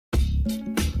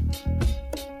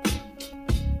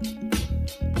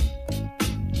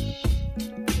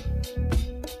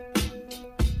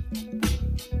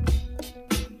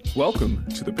Welcome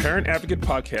to the Parent Advocate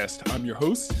Podcast. I'm your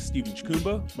host, Stephen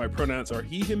Chukumba. My pronouns are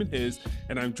he, him, and his,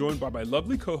 and I'm joined by my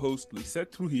lovely co-host,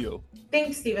 Lizette Trujillo.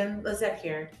 Thanks, Stephen. Lizette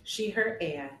here. She, her,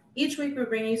 Aya. Each week we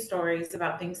bring you stories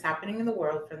about things happening in the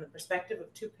world from the perspective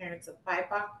of two parents of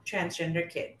BIPOC transgender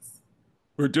kids.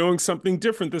 We're doing something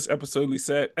different this episode,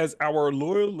 Lizette. As our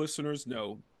loyal listeners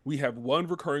know, we have one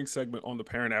recurring segment on the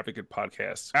Parent Advocate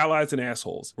Podcast, Allies and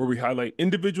Assholes, where we highlight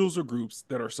individuals or groups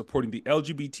that are supporting the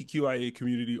LGBTQIA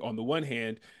community on the one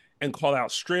hand and call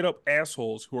out straight up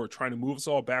assholes who are trying to move us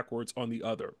all backwards on the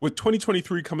other. With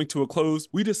 2023 coming to a close,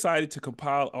 we decided to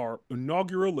compile our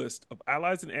inaugural list of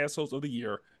Allies and Assholes of the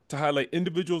Year to highlight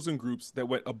individuals and groups that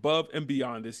went above and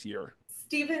beyond this year.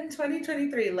 Stephen,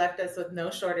 2023 left us with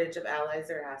no shortage of allies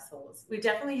or assholes. We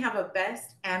definitely have a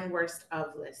best and worst of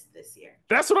list this year.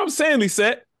 That's what I'm saying,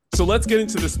 Lisette. So let's get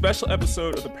into this special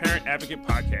episode of the Parent Advocate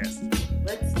Podcast.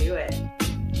 Let's do it.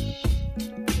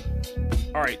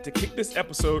 All right, to kick this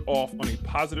episode off on a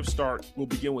positive start, we'll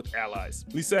begin with allies.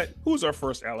 Lisette, who's our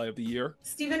first ally of the year?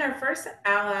 Stephen, our first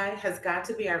ally has got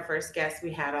to be our first guest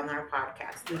we had on our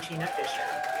podcast, Luchina Fisher.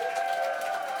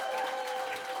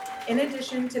 In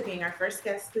addition to being our first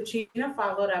guest, Luchina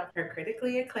followed up her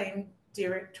critically acclaimed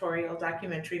directorial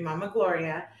documentary, Mama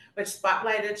Gloria, which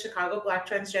spotlighted Chicago Black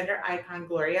transgender icon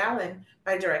Gloria Allen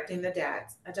by directing The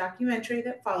Dads, a documentary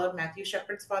that followed Matthew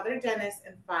Shepard's father, Dennis,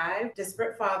 and 5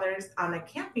 disparate fathers on a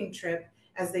camping trip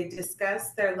as they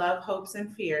discussed their love, hopes,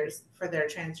 and fears for their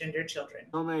transgender children.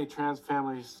 So many trans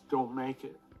families don't make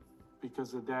it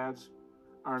because the dads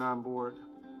aren't on board.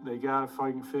 They gotta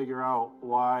fucking figure out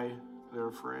why they're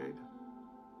afraid.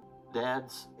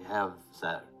 Dads have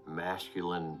that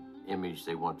masculine image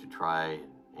they want to try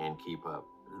and keep up.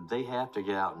 They have to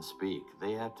get out and speak.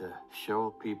 They have to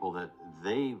show people that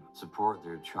they support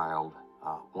their child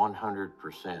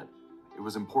 100%. It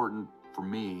was important for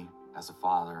me as a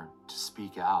father to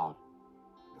speak out.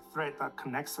 The thread that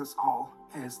connects us all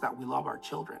is that we love our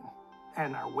children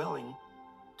and are willing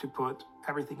to put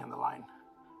everything on the line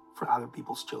for other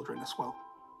people's children as well.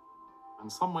 In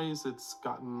some ways, it's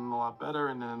gotten a lot better,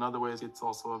 and in other ways, it's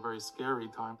also a very scary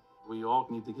time. We all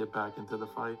need to get back into the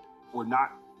fight. We're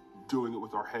not doing it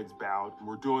with our heads bowed.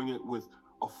 We're doing it with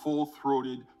a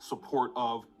full-throated support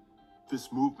of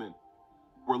this movement.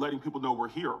 We're letting people know we're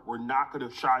here. We're not going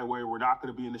to shy away. We're not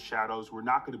going to be in the shadows. We're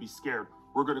not going to be scared.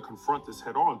 We're going to confront this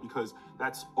head on because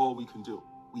that's all we can do.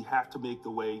 We have to make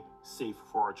the way safe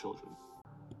for our children.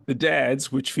 The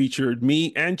Dads, which featured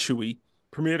me and Chewy,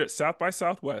 premiered at South by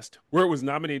Southwest, where it was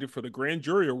nominated for the Grand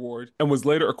Jury Award and was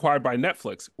later acquired by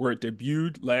Netflix, where it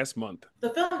debuted last month.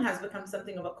 The film has become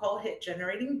something of a cult hit,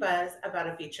 generating buzz about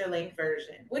a feature-length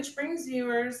version, which brings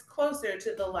viewers closer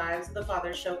to the lives of the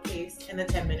fathers showcased in the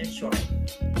 10-minute short.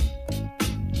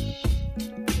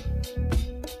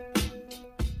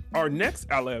 Our next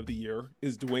ally of the year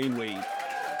is Dwyane Wade.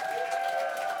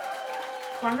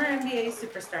 Former NBA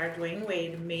superstar Dwyane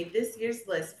Wade made this year's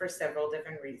list for several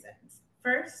different reasons.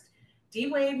 First,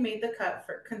 D. Wade made the cut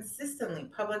for consistently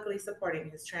publicly supporting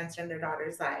his transgender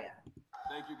daughter, Zaya.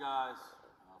 Thank you guys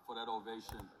for that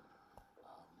ovation.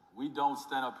 We don't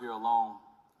stand up here alone.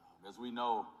 As we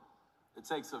know, it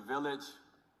takes a village,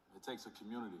 it takes a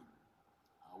community.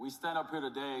 We stand up here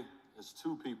today as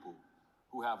two people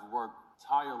who have worked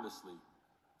tirelessly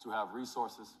to have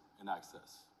resources and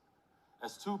access.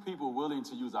 As two people willing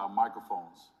to use our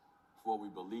microphones for what we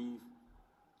believe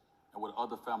and what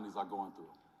other families are going through.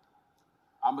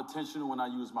 I'm intentional when I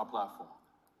use my platform.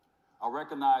 I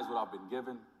recognize what I've been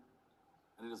given,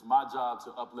 and it is my job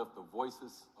to uplift the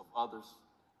voices of others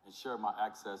and share my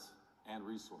access and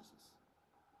resources.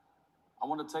 I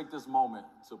want to take this moment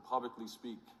to publicly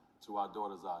speak to our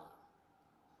daughter, Zaya.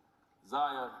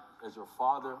 Zaya, as your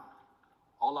father,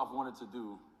 all I've wanted to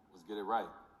do was get it right.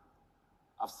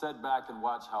 I've sat back and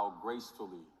watched how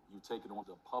gracefully you've taken on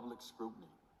the public scrutiny.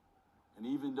 And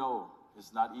even though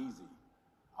it's not easy,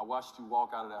 I watched you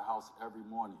walk out of that house every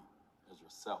morning as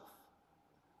yourself.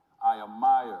 I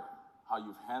admire how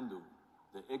you've handled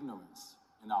the ignorance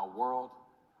in our world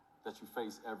that you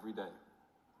face every day.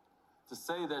 To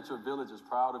say that your village is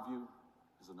proud of you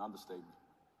is an understatement.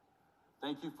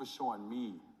 Thank you for showing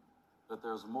me that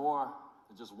there's more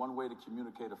than just one way to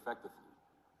communicate effectively.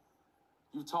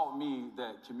 You taught me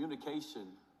that communication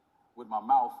with my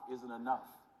mouth isn't enough.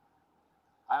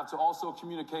 I have to also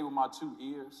communicate with my 2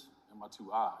 ears and my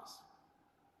 2 eyes.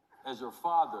 As your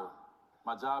father,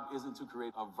 my job isn't to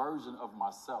create a version of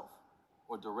myself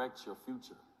or direct your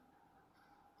future.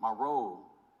 My role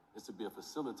is to be a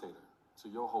facilitator to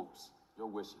your hopes, your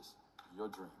wishes, your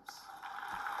dreams.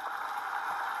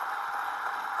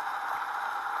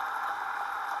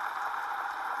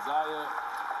 Zaya,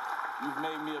 You've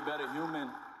made me a better human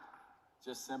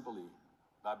just simply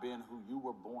by being who you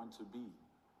were born to be,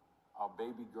 our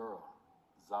baby girl,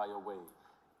 Dwyane Wade.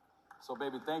 So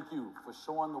baby, thank you for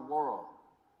showing the world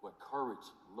what courage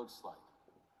looks like.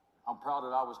 I'm proud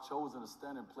that I was chosen to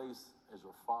stand in place as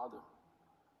your father.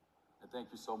 And thank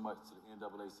you so much to the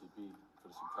NAACP for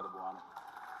this incredible honor.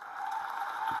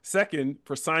 Second,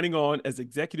 for signing on as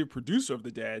executive producer of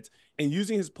The Dads and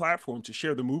using his platform to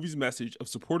share the movie's message of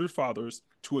supported fathers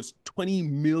to its 20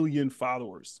 million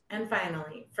followers. And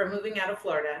finally, for moving out of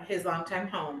Florida, his longtime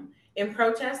home, in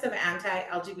protest of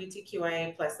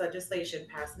anti-LGBTQIA+ legislation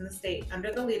passed in the state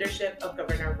under the leadership of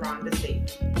Governor Ron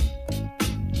DeSantis.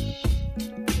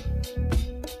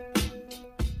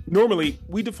 Normally,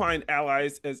 we define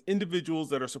allies as individuals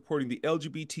that are supporting the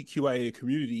LGBTQIA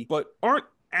community, but aren't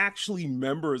actually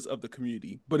members of the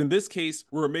community. But in this case,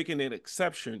 we're making an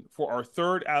exception for our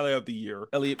third ally of the year,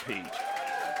 Elliot Page.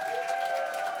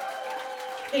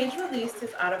 Page released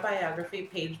his autobiography,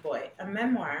 Page Boy, a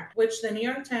memoir, which the New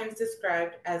York Times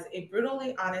described as a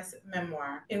brutally honest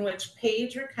memoir in which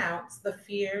Page recounts the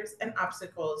fears and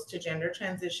obstacles to gender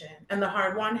transition and the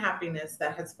hard-won happiness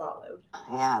that has followed.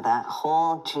 Yeah, that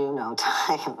whole Juno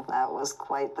time, that was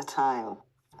quite the time.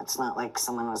 It's not like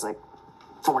someone was like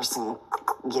forcing,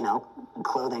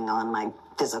 clothing on my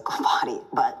physical body,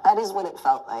 but that is what it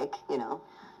felt like,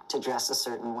 to dress a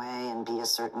certain way and be a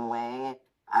certain way.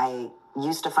 I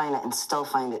used to find it and still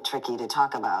find it tricky to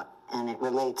talk about, and it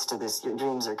relates to this, your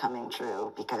dreams are coming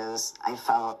true, because I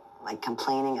felt like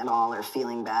complaining at all or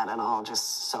feeling bad at all,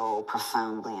 just so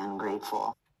profoundly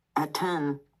ungrateful. At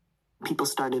 10, people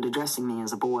started addressing me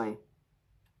as a boy.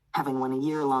 Having won a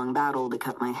year-long battle to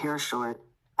cut my hair short,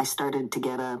 I started to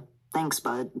get a "thanks,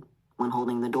 bud" when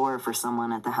holding the door for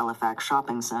someone at the Halifax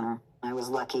shopping center. I was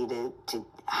lucky to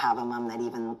have a mom that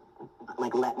even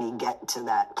let me get to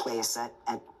that place at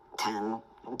 10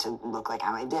 to look like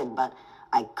how I did, but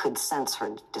I could sense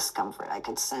her discomfort. I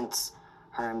could sense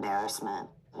her embarrassment.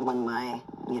 When my,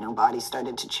 body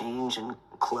started to change and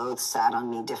clothes sat on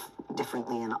me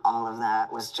differently, and all of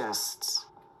that was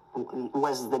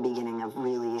the beginning of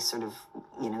really sort of,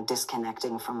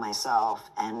 disconnecting from myself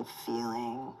and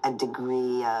feeling a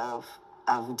degree of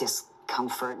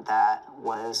discomfort that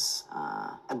was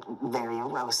very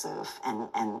erosive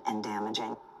and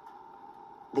damaging.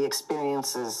 The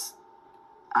experiences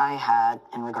I had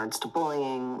in regards to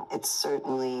bullying, it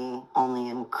certainly only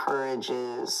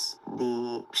encourages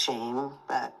the shame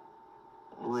that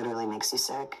literally makes you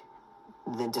sick.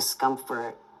 The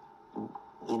discomfort,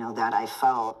 that I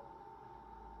felt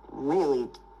really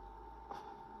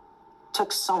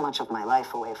took so much of my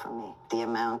life away from me. The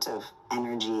amount of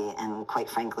energy and, quite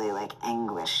frankly,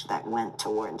 anguish that went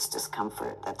towards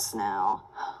discomfort that's now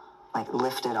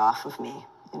lifted off of me,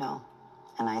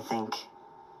 and I think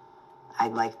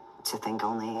I'd like to think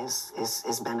only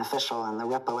is beneficial, and the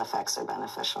ripple effects are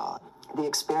beneficial. The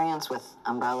experience with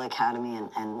Umbrella Academy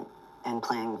and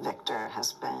playing Victor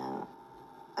has been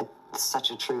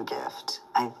such a true gift.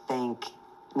 I think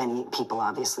many people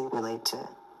obviously relate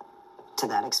to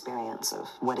that experience of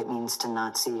what it means to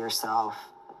not see yourself,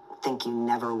 think you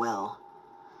never will,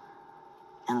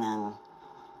 and then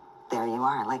there you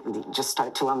are, you just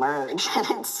start to emerge, and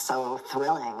it's so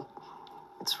thrilling.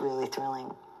 It's really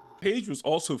thrilling. Page was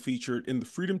also featured in The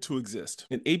Freedom to Exist,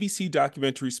 an ABC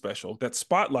documentary special that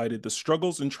spotlighted the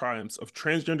struggles and triumphs of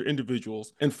transgender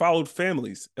individuals and followed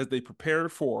families as they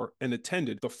prepared for and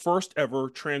attended the first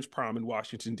ever Trans Prom in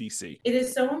Washington, D.C. It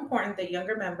is so important that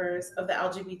younger members of the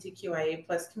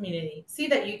LGBTQIA+ community see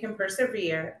that you can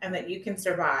persevere and that you can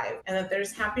survive, and that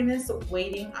there's happiness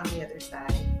waiting on the other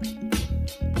side.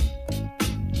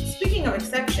 Speaking of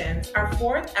exceptions, our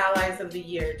fourth Allies of the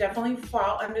Year definitely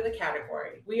fall under the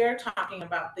category. We are talking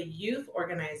about the youth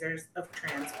organizers of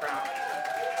Trans Prom.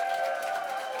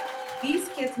 These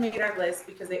kids made our list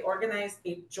because they organized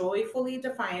a joyfully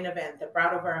defiant event that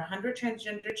brought over 100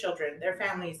 transgender children, their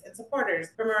families, and supporters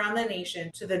from around the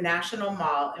nation to the National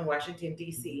Mall in Washington,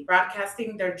 D.C.,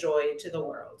 broadcasting their joy to the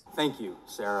world. Thank you,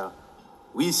 Sarah.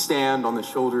 We stand on the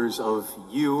shoulders of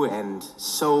you and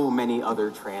so many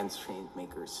other trans change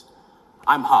makers.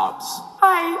 I'm Hobbs.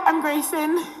 Hi, I'm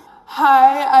Grayson.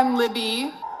 Hi, I'm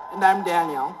Libby. And I'm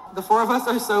Daniel. The four of us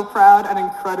are so proud and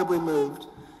incredibly moved.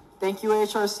 Thank you,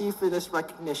 HRC, for this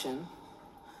recognition.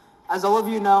 As all of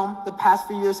you know, the past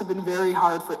few years have been very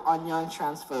hard on young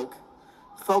trans folk.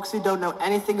 Folks who don't know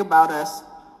anything about us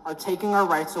are taking our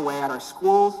rights away at our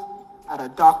schools, at our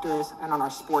doctors, and on our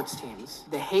sports teams.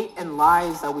 The hate and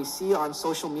lies that we see on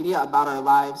social media about our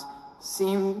lives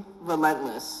seem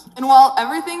relentless. And while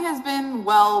everything has been,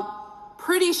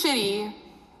 pretty shitty,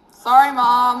 sorry,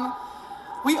 Mom,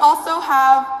 We also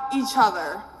have each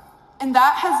other, and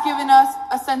that has given us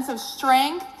a sense of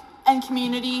strength and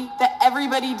community that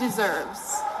everybody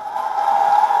deserves.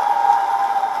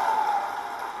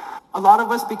 A lot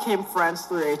of us became friends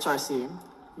through HRC.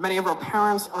 Many of our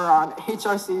parents are on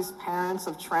HRC's Parents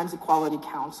of Trans Equality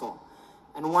Council.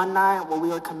 And one night, while we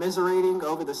were commiserating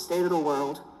over the state of the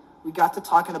world, we got to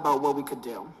talking about what we could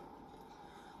do.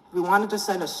 We wanted to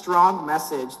send a strong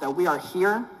message that we are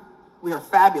here, we are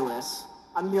fabulous,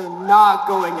 and we are not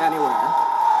going anywhere.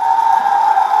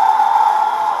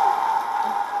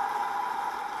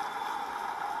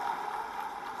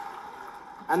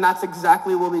 And that's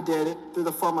exactly what we did through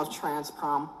the form of Trans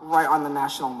Prom right on the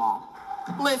National Mall.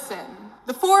 Listen,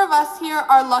 the four of us here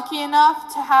are lucky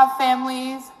enough to have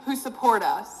families who support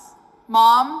us.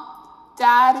 Mom,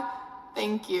 Dad,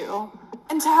 thank you.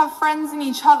 And to have friends in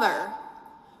each other.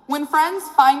 When friends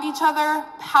find each other,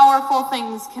 powerful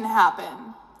things can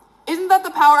happen. Isn't that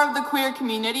the power of the queer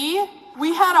community?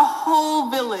 We had a whole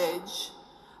village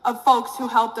of folks who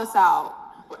helped us out.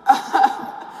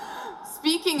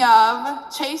 Speaking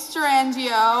of, Chase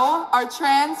Durangio, our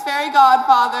trans fairy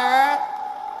godfather,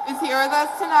 is here with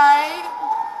us tonight.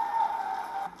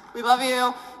 We love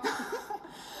you.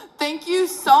 Thank you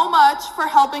so much for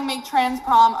helping make Trans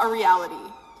Prom a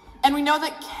reality. And we know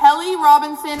that Kelly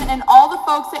Robinson and all the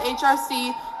folks at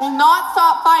HRC will not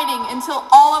stop fighting until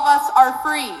all of us are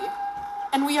free.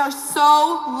 And we are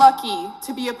so lucky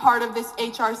to be a part of this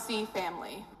HRC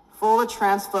family. For all the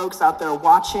trans folks out there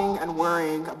watching and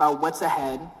worrying about what's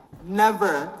ahead,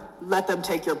 never let them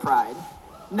take your pride.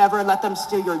 Never let them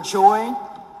steal your joy,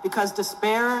 because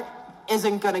despair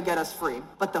isn't gonna get us free.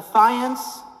 But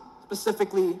defiance,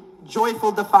 specifically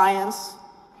joyful defiance,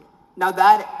 now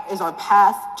that is our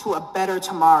path to a better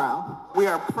tomorrow. We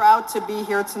are proud to be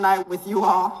here tonight with you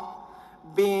all,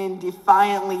 being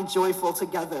defiantly joyful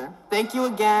together. Thank you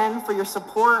again for your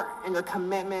support and your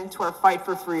commitment to our fight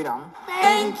for freedom.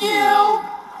 Thank you.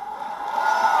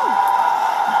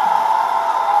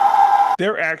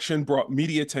 Their action brought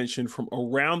media attention from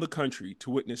around the country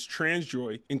to witness trans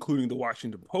joy, including the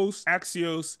Washington Post,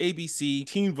 Axios, ABC,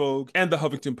 Teen Vogue, and the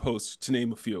Huffington Post, to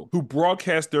name a few, who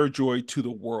broadcast their joy to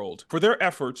the world. For their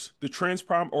efforts, the Trans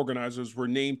Prom organizers were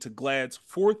named to GLAAD's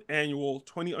 4th annual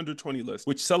 20 Under 20 list,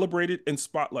 which celebrated and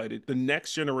spotlighted the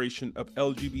next generation of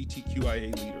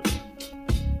LGBTQIA leaders.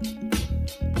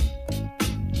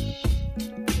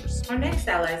 Our next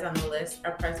allies on the list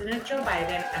are President Joe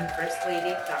Biden and First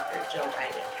Lady Dr. Jill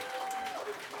Biden.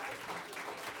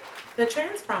 The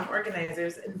Trans Prom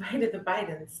organizers invited the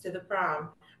Bidens to the prom,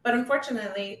 but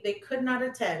unfortunately they could not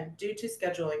attend due to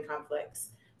scheduling conflicts.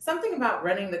 Something about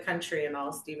running the country and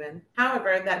all, Stephen.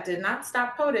 However, that did not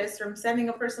stop POTUS from sending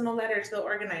a personal letter to the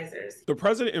organizers. The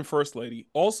President and First Lady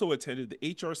also attended the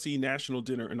HRC National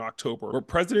Dinner in October, where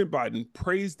President Biden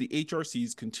praised the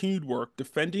HRC's continued work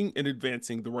defending and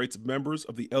advancing the rights of members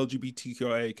of the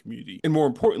LGBTQIA community. And more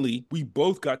importantly, we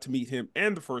both got to meet him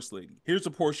and the First Lady. Here's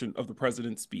a portion of the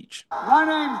President's speech. My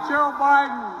name's Joe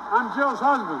Biden. I'm Jill's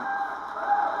husband.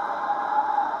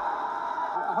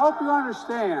 I hope you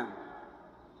understand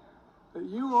that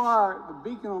you are the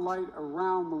beacon of light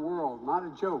around the world, not a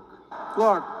joke.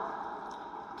 Look,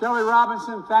 Kelly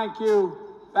Robinson, thank you.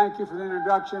 Thank you for the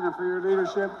introduction and for your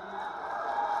leadership.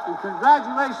 And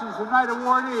congratulations to night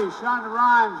awardee, Shonda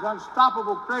Rhimes,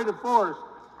 Unstoppable Creative Force.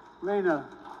 Lena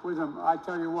Wisdom, I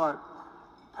tell you what,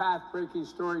 path-breaking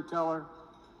storyteller,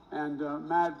 and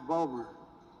Matt Bober,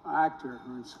 actor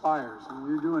who inspires, and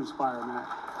you do inspire, Matt.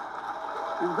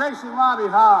 And Gracie Lobby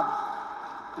Hobbs,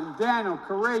 and Daniel,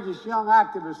 courageous young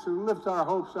activists who lift our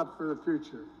hopes up for the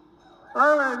future.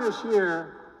 Earlier this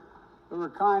year, I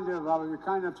was kind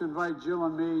enough to invite Jill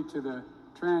and me to the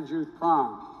Trans Youth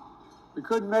Prom. We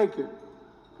couldn't make it,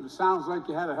 but it sounds like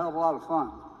you had a hell of a lot of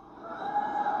fun.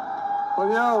 Well,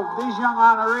 you know, these young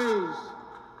honorees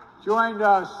joined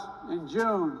us in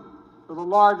June for the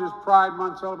largest Pride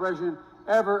Month celebration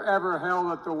ever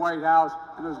held at the White House,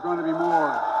 and there's going to be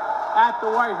more at the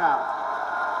White House.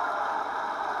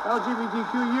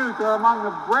 LGBTQ youth are among the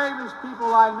bravest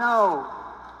people I know,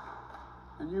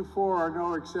 and you four are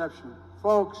no exception.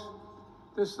 Folks,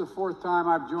 this is the 4th time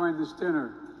I've joined this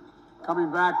dinner,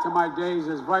 coming back to my days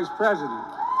as vice president.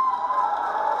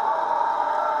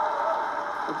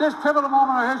 At this pivotal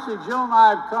moment in our history, Jill and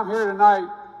I have come here tonight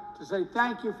to say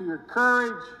thank you for your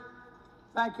courage,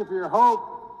 thank you for your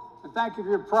hope, and thank you for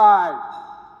your pride.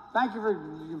 Thank you for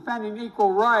defending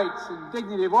equal rights and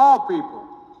dignity of all people,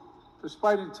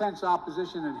 despite intense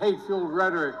opposition and hate-fueled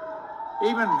rhetoric,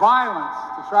 even violence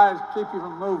to try to keep you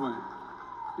from moving.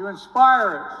 You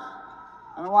inspire us,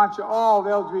 and I want you all, the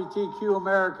LGBTQ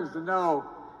Americans, to know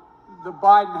the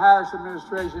Biden-Harris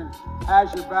administration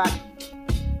has your back.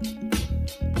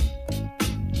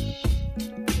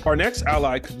 Our next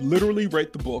ally could literally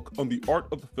write the book on the art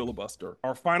of the filibuster.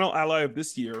 Our final ally of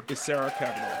this year is Sarah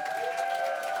Cavanaugh.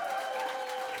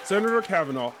 Senator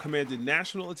Cavanaugh commanded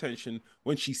national attention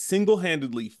when she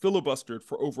single-handedly filibustered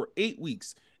for over 8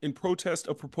 weeks in protest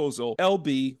of proposal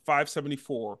LB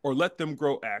 574, or Let Them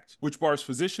Grow Act, which bars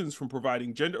physicians from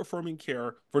providing gender-affirming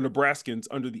care for Nebraskans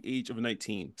under the age of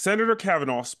 19. Senator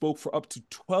Cavanaugh spoke for up to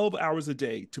 12 hours a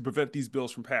day to prevent these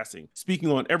bills from passing,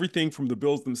 speaking on everything from the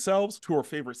bills themselves to her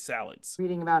favorite salads.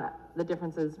 Reading about the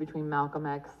differences between Malcolm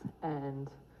X and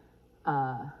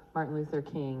Martin Luther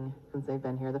King since they've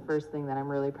been here. The first thing that I'm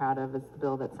really proud of is the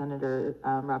bill that Senator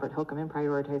Robert Hochman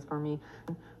prioritized for me.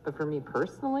 But for me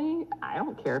personally, I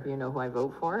don't care if you know who I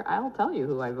vote for. I'll tell you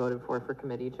who I voted for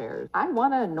committee chairs. I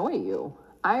want to annoy you.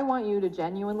 I want you to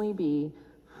genuinely be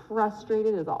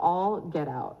frustrated as all get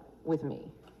out with me.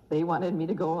 They wanted me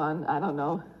to go on, I don't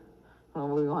know what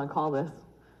we want to call this,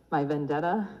 my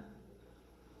vendetta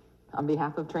on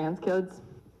behalf of trans kids.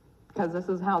 Because this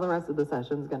is how the rest of the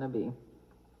session is going to be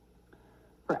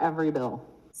for every bill.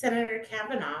 Senator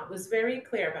Cavanaugh was very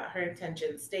clear about her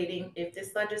intentions, stating if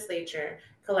this legislature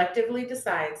collectively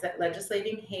decides that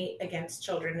legislating hate against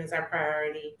children is our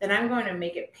priority, then I'm going to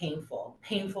make it painful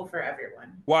for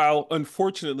everyone. While,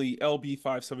 unfortunately, LB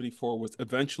 574 was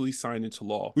eventually signed into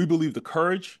law, we believe the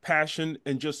courage, passion,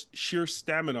 and just sheer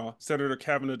stamina Senator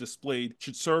Cavanaugh displayed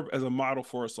should serve as a model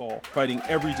for us all, fighting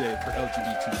every day for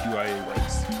LGBTQIA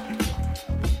rights.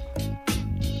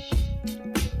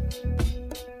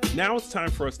 Now it's time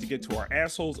for us to get to our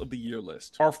Assholes of the Year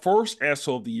list. Our first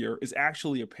Asshole of the Year is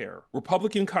actually a pair.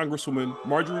 Republican Congresswoman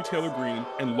Marjorie Taylor Greene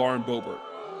and Lauren Boebert.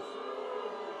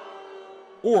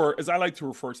 Or, as I like to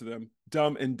refer to them,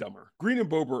 Dumb and Dumber. Greene and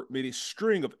Boebert made a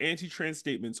string of anti-trans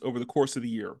statements over the course of the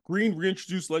year. Greene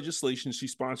reintroduced legislation she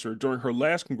sponsored during her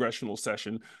last congressional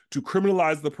session to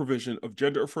criminalize the provision of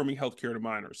gender-affirming health care to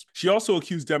minors. She also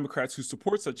accused Democrats who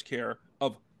support such care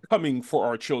of coming for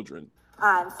our children.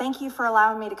 Thank you for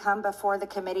allowing me to come before the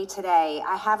committee today.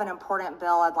 I have an important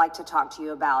bill I'd like to talk to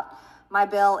you about. My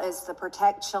bill is the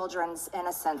Protect Children's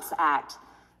Innocence Act.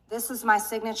 This is my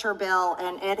signature bill,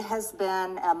 and it has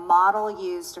been a model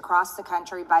used across the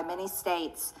country by many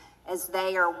states as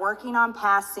they are working on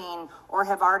passing or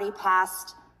have already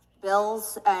passed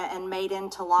bills and made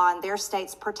into law in their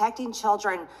states, protecting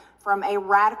children from a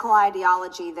radical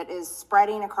ideology that is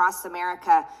spreading across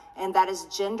America, and that is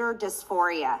gender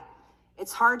dysphoria.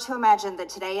 It's hard to imagine that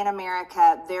today in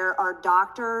America, there are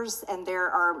doctors and there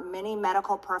are many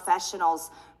medical professionals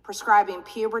prescribing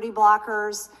puberty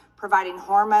blockers, providing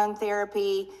hormone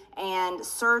therapy, and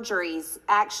surgeries,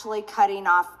 actually cutting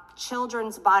off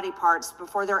children's body parts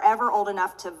before they're ever old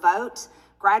enough to vote,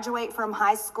 graduate from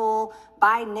high school,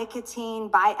 buy nicotine,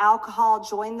 buy alcohol,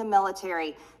 join the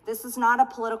military. This is not a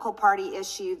political party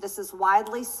issue. This is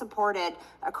widely supported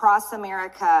across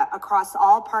America, across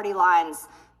all party lines,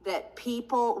 that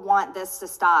people want this to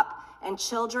stop, and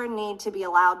children need to be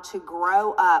allowed to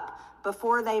grow up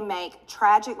before they make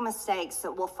tragic mistakes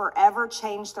that will forever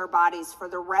change their bodies for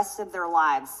the rest of their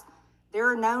lives.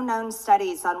 There are no known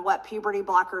studies on what puberty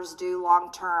blockers do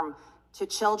long-term to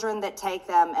children that take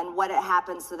them and what it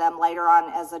happens to them later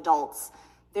on as adults.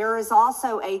 There is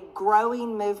also a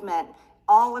growing movement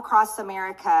all across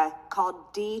America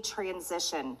called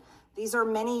detransition. These are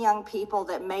many young people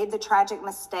that made the tragic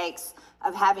mistakes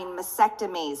of having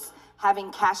mastectomies,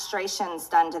 having castrations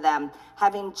done to them,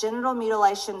 having genital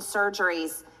mutilation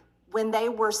surgeries when they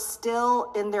were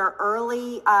still in their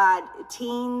early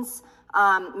teens,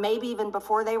 maybe even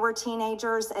before they were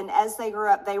teenagers. And as they grew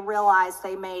up, they realized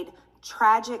they made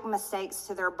tragic mistakes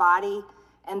to their body,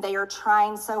 and they are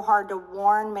trying so hard to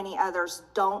warn many others,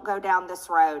 don't go down this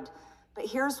road. But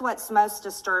here's what's most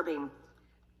disturbing.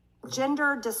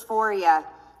 Gender dysphoria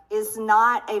is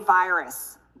not a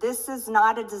virus. This is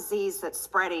not a disease that's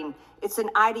spreading. It's an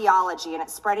ideology, and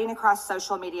it's spreading across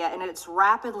social media, and it's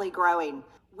rapidly growing.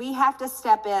 We have to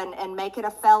step in and make it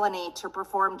a felony to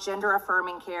perform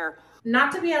gender-affirming care.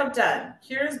 Not to be outdone,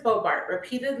 here's Boebert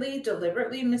repeatedly,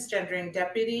 deliberately misgendering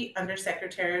Deputy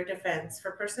Undersecretary of Defense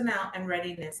for Personnel and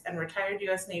Readiness and retired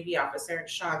U.S. Navy officer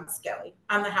Sean Skelly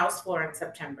on the House floor in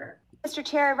September. Mr.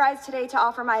 Chair, I rise today to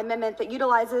offer my amendment that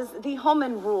utilizes the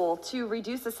Holman Rule to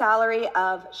reduce the salary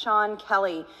of Sean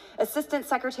Kelly, Assistant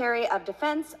Secretary of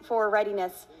Defense for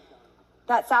Readiness.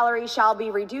 That salary shall be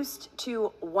reduced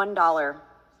to $1.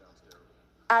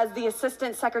 As the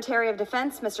Assistant Secretary of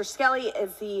Defense, Mr. Skelly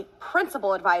is the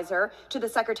principal advisor to the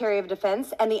Secretary of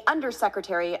Defense and the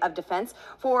Undersecretary of Defense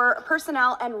for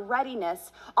personnel and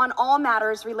readiness on all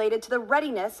matters related to the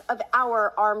readiness of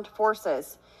our armed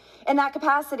forces. In that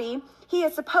capacity, he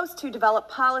is supposed to develop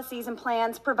policies and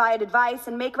plans, provide advice,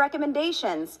 and make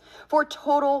recommendations for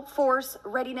total force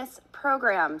readiness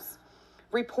programs,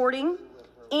 reporting,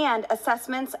 and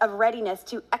assessments of readiness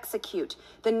to execute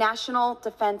the National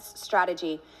Defense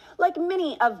Strategy. Like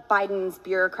many of Biden's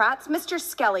bureaucrats, Mr.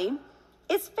 Skelly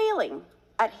is failing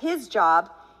at his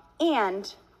job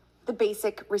and the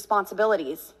basic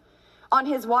responsibilities. On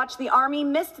his watch, the Army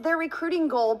missed their recruiting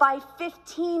goal by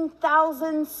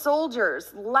 15,000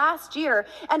 soldiers last year,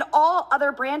 and all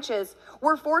other branches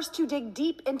were forced to dig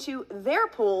deep into their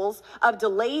pools of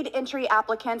delayed entry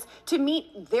applicants to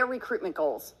meet their recruitment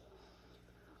goals.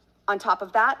 On top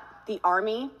of that, the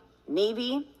Army,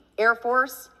 Navy, Air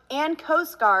Force, and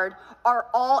Coast Guard are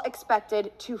all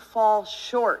expected to fall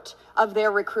short of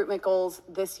their recruitment goals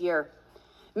this year.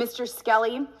 Mr.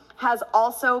 Skelly has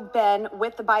also been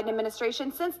with the Biden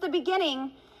administration since the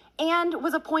beginning and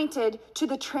was appointed to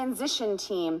the transition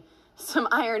team, some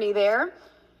irony there,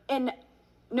 in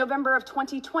November of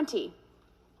 2020.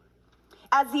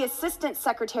 As the Assistant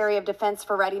Secretary of Defense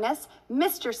for Readiness,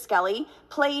 Mr. Skelly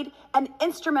played an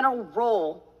instrumental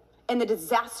role in the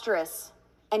disastrous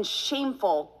and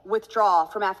shameful withdrawal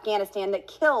from Afghanistan that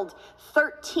killed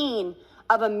 13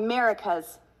 of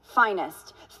America's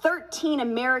finest, 13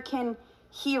 American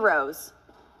heroes.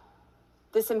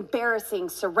 This embarrassing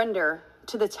surrender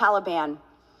to the Taliban.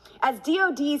 As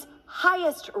DOD's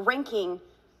highest ranking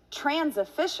trans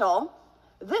official,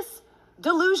 this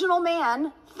delusional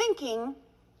man thinking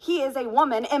he is a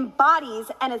woman embodies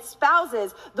and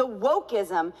espouses the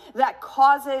wokeism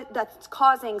that's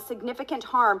causing significant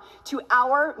harm to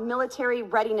our military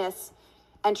readiness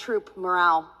and troop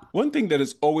morale. One thing that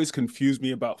has always confused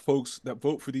me about folks that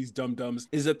vote for these dum-dums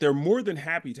is that they're more than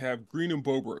happy to have Green and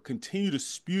Boebert continue to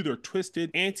spew their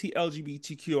twisted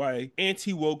anti-LGBTQIA,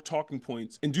 anti-woke talking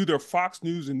points and do their Fox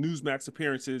News and Newsmax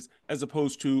appearances as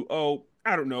opposed to,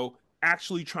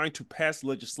 actually trying to pass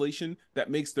legislation that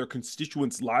makes their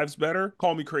constituents' lives better.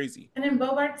 Call me crazy. And in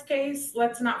Boebert's case,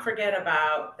 let's not forget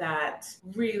about that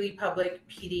really public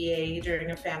PDA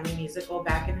during a family musical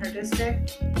back in her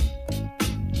district.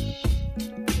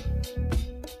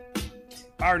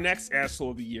 Our next asshole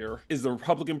of the year is the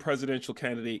Republican presidential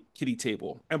candidate, Kitty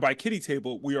Table. And by Kitty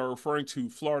Table, we are referring to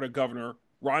Florida Governor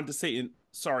Ron DeSantis,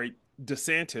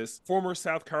 former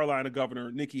South Carolina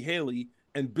Governor Nikki Haley,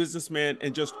 and businessman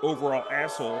and just overall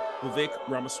asshole, Vivek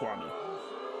Ramaswamy.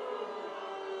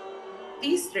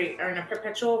 These three are in a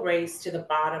perpetual race to the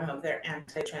bottom of their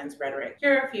anti-trans rhetoric.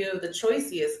 Here are a few of the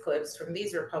choicest clips from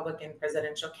these Republican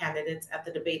presidential candidates at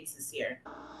the debates this year.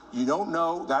 You don't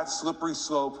know that slippery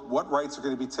slope, what rights are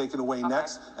going to be taken away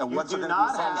next, and what's going to be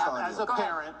focused on you. As a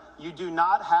parent, you do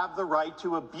not have the right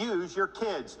to abuse your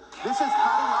kids. This is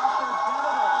cutting off their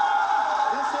genitals.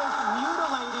 This is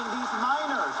mutilating these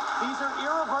minors. These are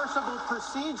irreversible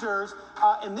procedures,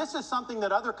 and this is something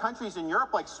that other countries in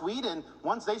Europe, like Sweden,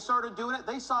 once they started doing it,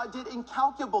 they saw it did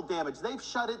incalculable damage. They've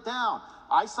shut it down.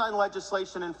 I signed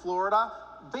legislation in Florida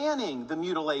banning the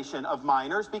mutilation of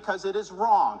minors because it is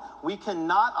wrong. We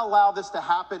cannot allow this to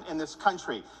happen in this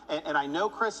country. And I know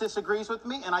Chris disagrees with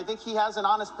me, and I think he has an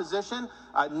honest position.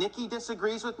 Nikki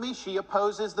disagrees with me. She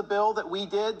opposes the bill that we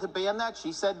did to ban that.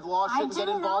 She said the law shouldn't get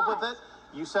involved with it.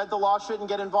 You said the law shouldn't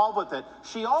get involved with it.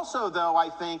 She also, though, I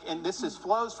think, and this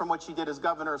flows from what she did as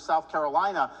governor of South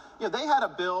Carolina, they had a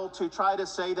bill to try to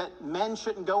say that men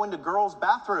shouldn't go into girls'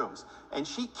 bathrooms. And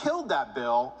she killed that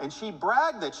bill, and she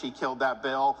bragged that she killed that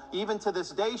bill. Even to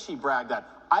this day, she bragged that.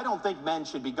 I don't think men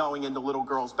should be going into little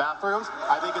girls' bathrooms.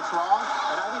 I think it's wrong,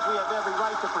 and I think we have every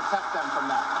right to protect them from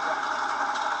that.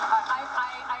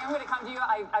 I'm going to come to you.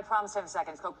 I promise 7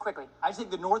 seconds. Go quickly. I think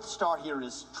the North Star here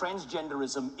is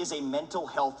transgenderism is a mental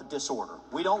health disorder.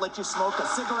 We don't let you smoke a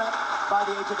cigarette by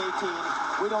the age of 18.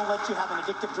 We don't let you have an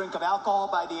addictive drink of alcohol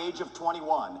by the age of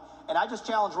 21. And I just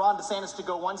challenge Ron DeSantis to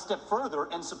go one step further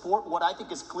and support what I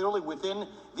think is clearly within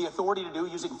the authority to do,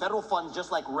 using federal funds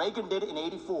just like Reagan did in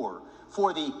 '84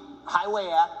 for the Highway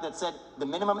Act that said the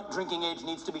minimum drinking age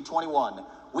needs to be 21.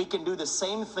 We can do the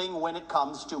same thing when it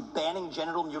comes to banning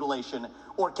genital mutilation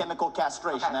or chemical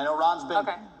castration. Okay. I know Ron's been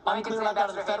unclear about that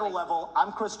on the federal level.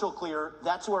 I'm crystal clear.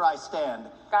 That's where I stand.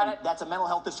 Got it. That's a mental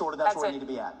health disorder. That's where I need to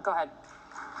be at. Go ahead.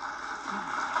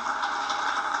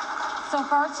 So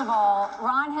first of all,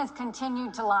 Ron has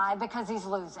continued to lie because he's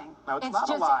losing. No, it's not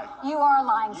a lie. You are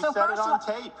lying. You said it on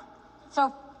tape.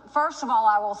 So first of all,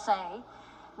 I will say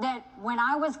that when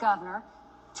I was governor,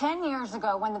 10 years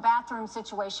ago, when the bathroom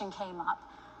situation came up,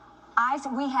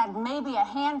 we had maybe a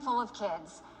handful of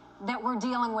kids that were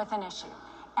dealing with an issue.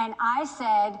 And I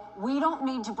said, we don't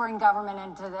need to bring government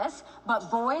into this, but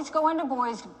boys go into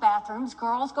boys' bathrooms,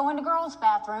 girls go into girls'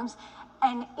 bathrooms,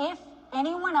 and if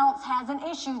anyone else has an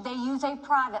issue, they use a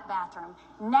private bathroom.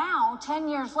 Now, 10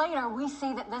 years later, we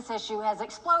see that this issue has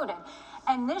exploded.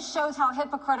 And this shows how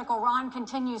hypocritical Ron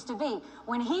continues to be.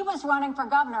 When he was running for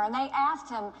governor and they asked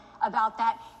him about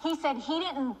that, he said he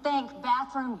didn't think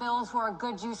bathroom bills were a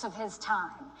good use of his time.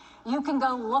 You can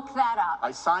go look that up.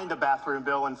 I signed a bathroom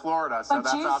bill in Florida, so But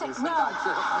that's you obviously no. not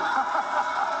true.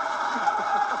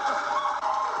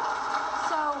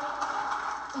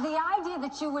 So the idea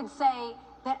that you would say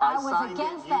that I was signed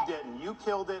against it, that. you didn't. You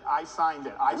killed it, I signed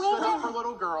it. I stood up for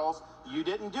little girls, you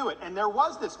didn't do it. And there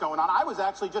was this going on. I was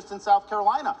actually just in South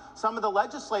Carolina. Some of the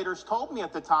legislators told me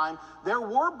at the time there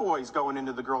were boys going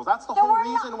into the girls. That's the whole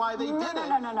reason why they did it.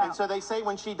 No. And so they say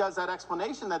when she does that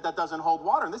explanation that doesn't hold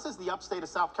water. And this is the upstate of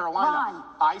South Carolina. Ron,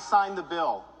 I signed the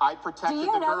bill. I protected the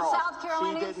girls. Do you know South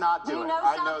Carolinians? She did not do you it. know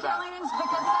I South know Carolinians? that.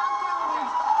 Because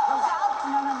South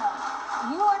Carolinians, no.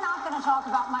 You are not going to talk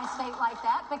about my state like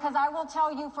that, because I will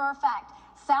tell you for a fact,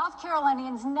 South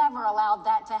Carolinians never allowed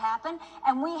that to happen,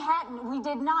 and we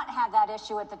did not have that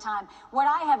issue at the time. What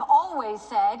I have always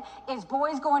said is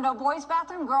boys go into a boys'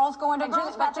 bathroom, girls go into a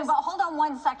girls' bathroom. But hold on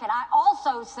one second. I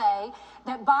also say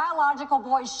that biological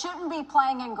boys shouldn't be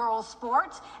playing in girls'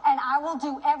 sports, and I will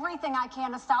do everything I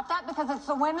can to stop that, because it's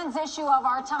the women's issue of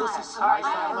our time. I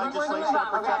signed legislation to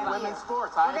protect women's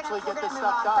sports. I actually get this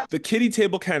stuff done. The kiddie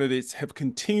table candidates have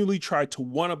continually tried to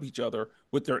one-up each other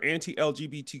with their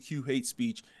anti-LGBTQ hate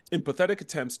speech in pathetic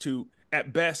attempts to,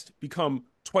 at best, become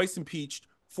twice impeached,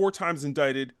 4 times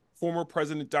indicted, former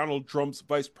President Donald Trump's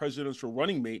vice presidential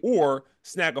running mate, or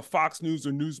snag a Fox News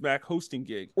or Newsmax hosting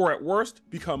gig, or at worst,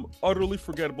 become utterly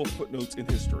forgettable footnotes in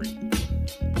history.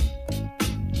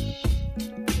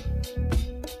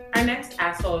 Our next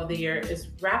asshole of the year is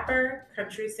rapper,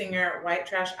 country singer, white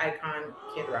trash icon,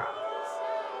 Kid Rock.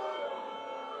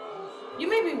 You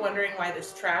may be wondering why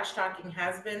this trash talking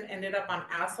has-been ended up on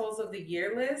Assholes of the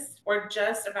Year list, or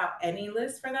just about any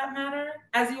list for that matter.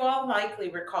 As you all likely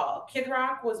recall, Kid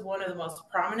Rock was one of the most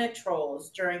prominent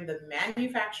trolls during the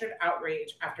manufactured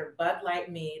outrage after Bud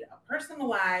Light made a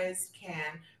personalized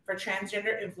can for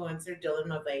transgender influencer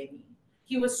Dwyane Wade.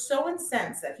 He was so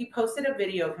incensed that he posted a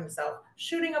video of himself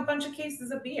shooting a bunch of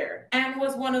cases of beer, and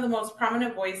was one of the most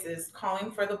prominent voices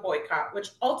calling for the boycott, which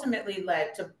ultimately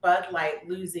led to Bud Light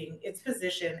losing its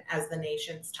position as the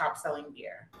nation's top-selling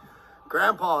beer.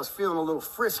 Grandpa is feeling a little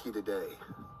frisky today.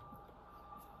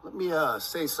 Let me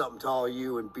say something to all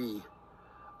you and be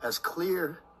as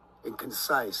clear and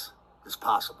concise as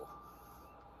possible.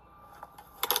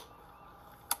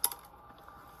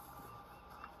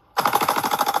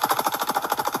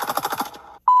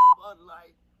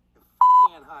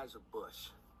 Anheuser-Busch.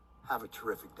 Have a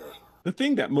terrific day. The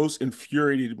thing that most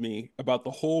infuriated me about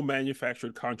the whole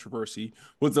manufactured controversy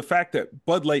was the fact that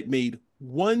Bud Light made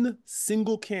one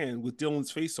single can with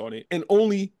Dylan's face on it and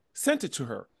only sent it to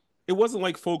her. It wasn't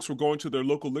like folks were going to their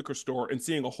local liquor store and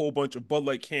seeing a whole bunch of Bud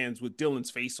Light cans with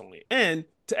Dylan's face on it. And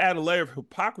to add a layer of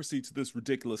hypocrisy to this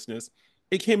ridiculousness,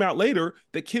 it came out later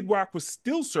that Kid Rock was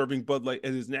still serving Bud Light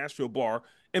at his Nashville bar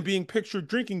and being pictured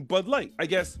drinking Bud Light. I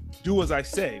guess, do as I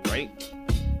say, right?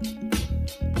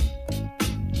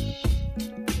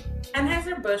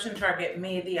 Anheuser-Busch and Target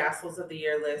made the Assholes of the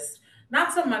Year list,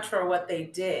 not so much for what they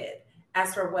did,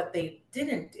 as for what they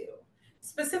didn't do.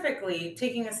 Specifically,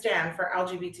 taking a stand for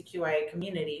LGBTQIA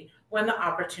community when the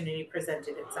opportunity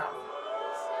presented itself.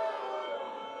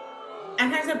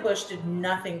 Anheuser-Busch did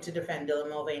nothing to defend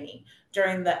Dwyane Wade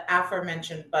during the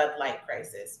aforementioned Bud Light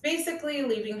crisis, basically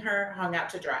leaving her hung out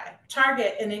to dry.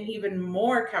 Target, in an even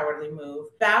more cowardly move,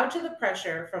 bowed to the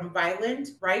pressure from violent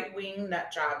right-wing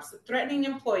nutjobs threatening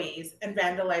employees and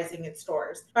vandalizing its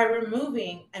stores by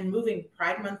removing and moving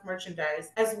Pride Month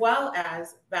merchandise, as well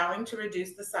as vowing to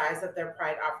reduce the size of their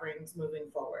Pride offerings moving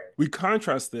forward. We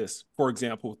contrast this, for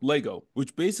example, with Lego,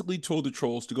 which basically told the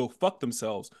trolls to go fuck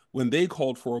themselves when they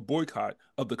called for a boycott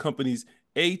of the company's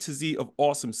A to Z of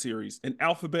Awesome series, an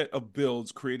alphabet of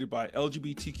builds created by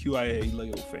LGBTQIA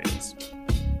Lego fans.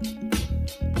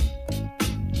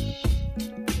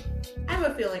 I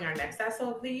have a feeling our next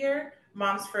asshole of the year,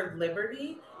 Moms for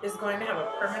Liberty, is going to have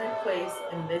a permanent place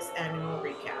in this annual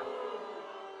recap.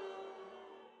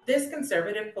 This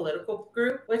conservative political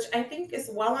group, which I think is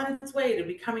well on its way to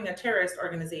becoming a terrorist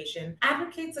organization,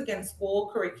 advocates against school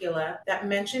curricula that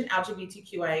mention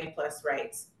LGBTQIA+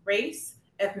 rights, race,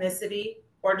 ethnicity,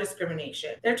 or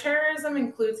discrimination. Their terrorism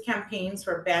includes campaigns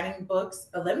for banning books,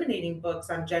 eliminating books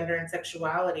on gender and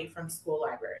sexuality from school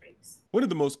libraries. One of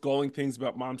the most galling things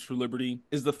about Moms for Liberty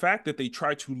is the fact that they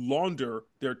try to launder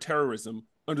their terrorism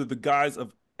under the guise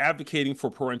of advocating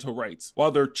for parental rights, while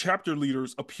their chapter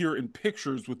leaders appear in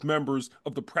pictures with members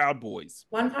of the Proud Boys.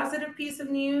 One positive piece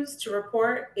of news to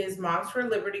report is Moms for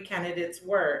Liberty candidates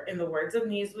were, in the words of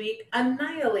Newsweek,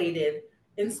 annihilated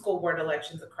in school board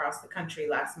elections across the country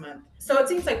last month. So it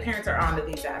seems like parents are onto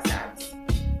these asshats.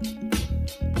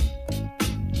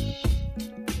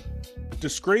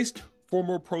 Disgraced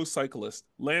former pro cyclist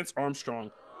Lance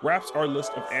Armstrong wraps our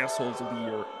list of assholes of the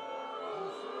year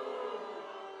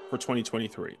for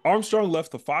 2023. Armstrong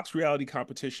left the Fox reality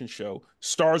competition show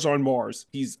Stars on Mars.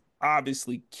 He's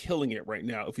obviously killing it right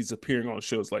now if he's appearing on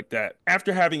shows like that,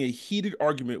 after having a heated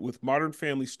argument with Modern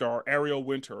Family star Ariel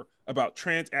Winter about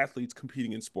trans athletes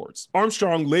competing in sports.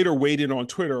 Armstrong later weighed in on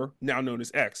Twitter, now known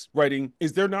as X, writing,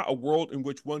 "Is there not a world in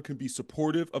which one can be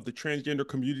supportive of the transgender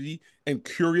community and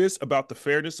curious about the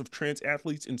fairness of trans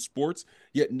athletes in sports,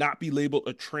 yet not be labeled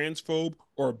a transphobe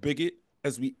or a bigot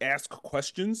as we ask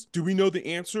questions? Do we know the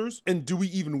answers? And do we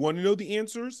even want to know the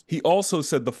answers?" He also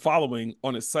said the following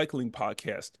on his cycling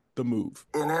podcast, The Move.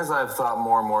 And as I've thought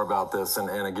more and more about this, and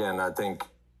again, I think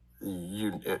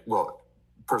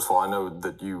first of all, I know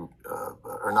that you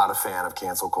are not a fan of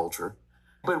cancel culture.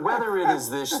 But whether it is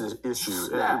this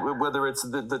issue, whether it's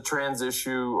the trans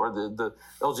issue or the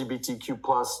LGBTQ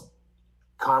plus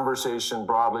conversation,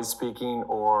 broadly speaking,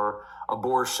 or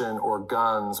abortion or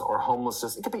guns or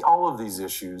homelessness, it could be all of these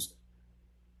issues.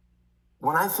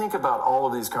 When I think about all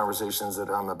of these conversations that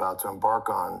I'm about to embark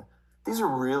on, these are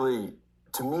really,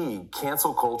 to me,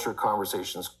 cancel culture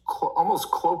conversations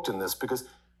almost cloaked in this, because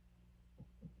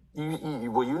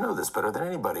you know this better than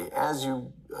anybody. As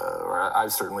you, or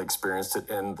I've certainly experienced it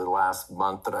in the last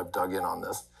month that I've dug in on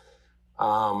this.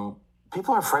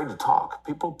 People are afraid to talk.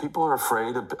 People are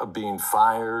afraid of being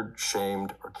fired,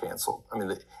 shamed, or canceled. I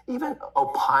mean, even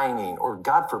opining, or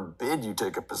God forbid you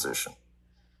take a position.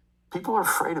 People are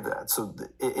afraid of that. So,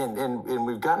 and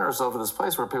we've gotten ourselves to this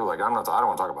place where people are like, I don't want to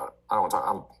talk about it. I'm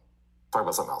talking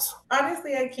about something else.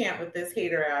 Honestly, I can't with this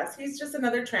hater ass. He's just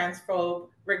another transphobe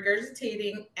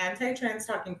regurgitating anti-trans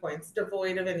talking points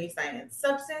devoid of any science,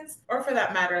 substance, or for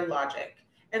that matter, logic,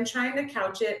 and trying to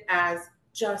couch it as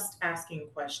just asking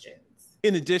questions.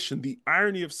 In addition, the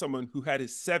irony of someone who had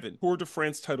his 7 Tour de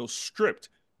France titles stripped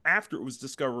after it was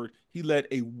discovered he led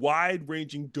a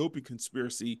wide-ranging doping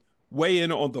conspiracy weigh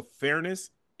in on the fairness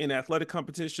in athletic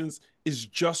competitions is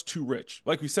just too rich.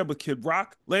 Like we said with Kid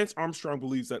Rock, Lance Armstrong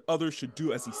believes that others should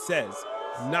do as he says,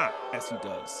 not as he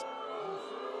does.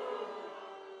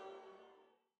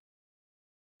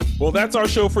 Well, that's our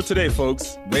show for today,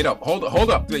 folks. Wait up, hold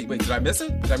up. Wait, did I miss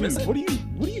it? Did I miss it? What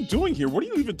are you doing here? What are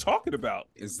you even talking about?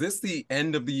 Is this the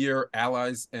end of the year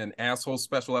Allies and Assholes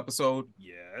special episode?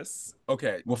 Yes.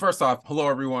 Okay, well, first off, hello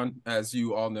everyone. As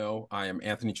you all know, I am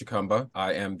Anthony Chukumba.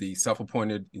 I am the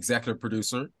self-appointed executive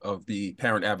producer of the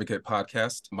Parent Advocate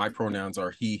podcast. My pronouns are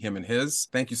he, him, and his.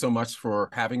 Thank you so much for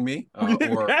having me. We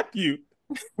didn't have you.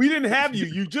 We didn't have you.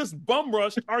 You just bum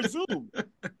rushed our Zoom. And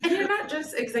you're not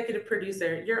just executive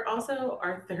producer, you're also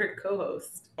our third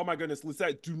co-host. Oh my goodness,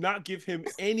 Lizette, do not give him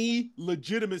any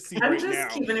legitimacy I'm right just now.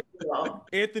 keeping it real.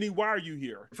 Anthony, why are you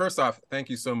here? First off, thank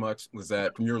you so much,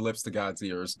 Lizette, from your lips to God's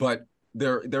ears. But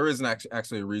there is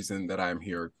actually a reason that I'm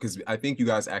here, because I think you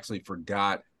guys actually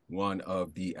forgot one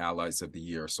of the Allies of the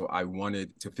Year. So I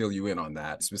wanted to fill you in on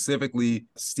that. Specifically,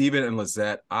 Stephen and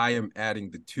Lizette, I am adding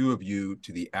the two of you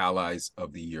to the Allies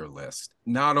of the Year list.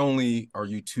 Not only are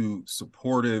you two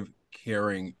supportive,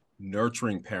 caring,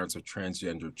 nurturing parents of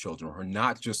transgender children who are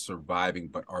not just surviving,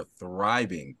 but are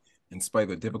thriving in spite of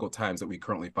the difficult times that we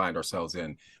currently find ourselves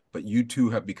in, but you two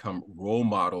have become role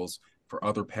models for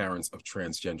other parents of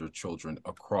transgender children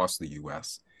across the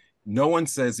U.S. No one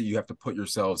says that you have to put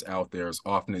yourselves out there as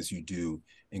often as you do,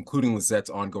 including Lizette's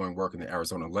ongoing work in the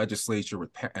Arizona legislature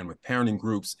with parenting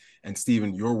groups, and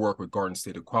Stephen, your work with Garden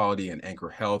State Equality and Anchor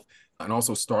Health, and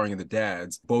also starring in The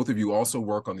Dads. Both of you also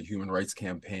work on the Human Rights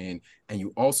Campaign, and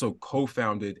you also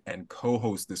co-founded and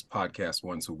co-host this podcast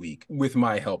once a week, with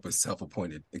my help as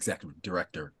self-appointed executive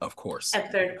director, of course.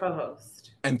 And third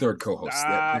co-host. And third co-host.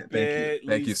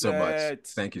 Thank you so much.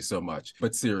 Thank you so much.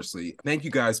 But seriously, thank you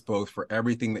guys both for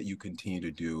everything that you continue to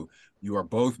do. You are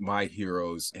both my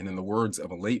heroes. And in the words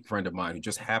of a late friend of mine who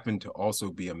just happened to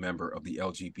also be a member of the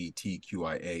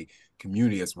LGBTQIA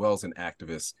community as well as an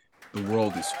activist, the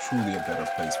world is truly a better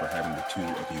place for having the two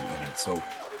of you in it. So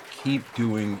keep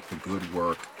doing the good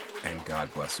work, and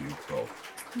God bless you both.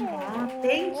 Aww,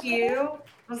 thank you.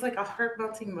 It was like a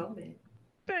heart-melting moment.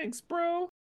 Thanks, bro.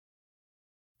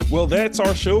 Well, that's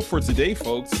our show for today,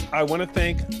 folks. I want to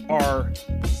thank our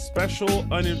special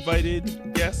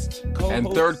uninvited guest co-host.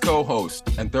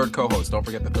 And third co-host. Don't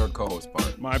forget the third co-host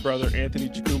part. My brother, Anthony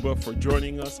Chukumba, for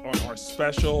joining us on our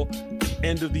special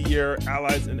end of the year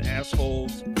Allies and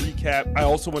Assholes recap. I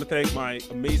also want to thank my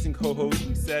amazing co-host,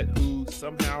 Lizette, who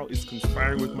somehow is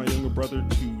conspiring with my younger brother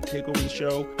to take over the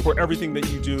show. For everything that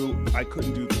you do, I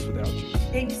couldn't do this without you.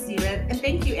 Thanks, Steven. And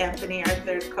thank you, Anthony, our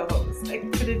third co-host. I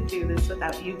couldn't do this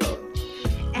without you both.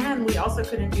 And we also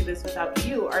couldn't do this without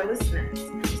you, our listeners.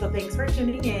 So thanks for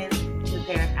tuning in to the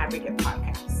Parent Advocate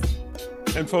Podcast.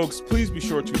 And folks, please be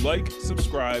sure to like,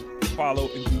 subscribe, follow,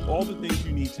 and do all the things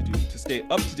you need to do to stay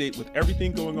up to date with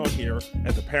everything going on here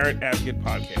at the Parent Advocate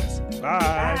Podcast. Bye.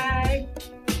 Bye.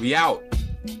 We out.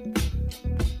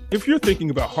 If you're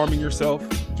thinking about harming yourself,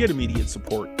 get immediate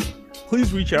support.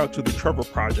 Please reach out to the Trevor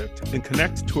Project and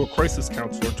connect to a crisis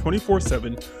counselor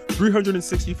 24/7,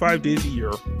 365 days a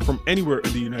year from anywhere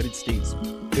in the United States.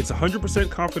 It's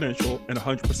 100% confidential and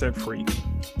 100% free.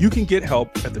 You can get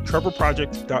help at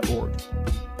thetrevorproject.org.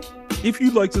 If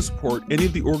you'd like to support any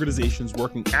of the organizations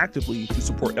working actively to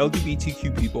support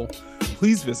LGBTQ people,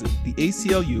 please visit the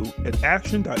ACLU at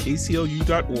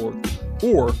action.aclu.org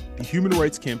or the Human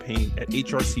Rights Campaign at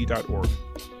hrc.org.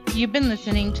 You've been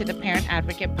listening to the Parent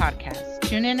Advocate Podcast.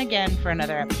 Tune in again for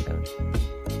another episode.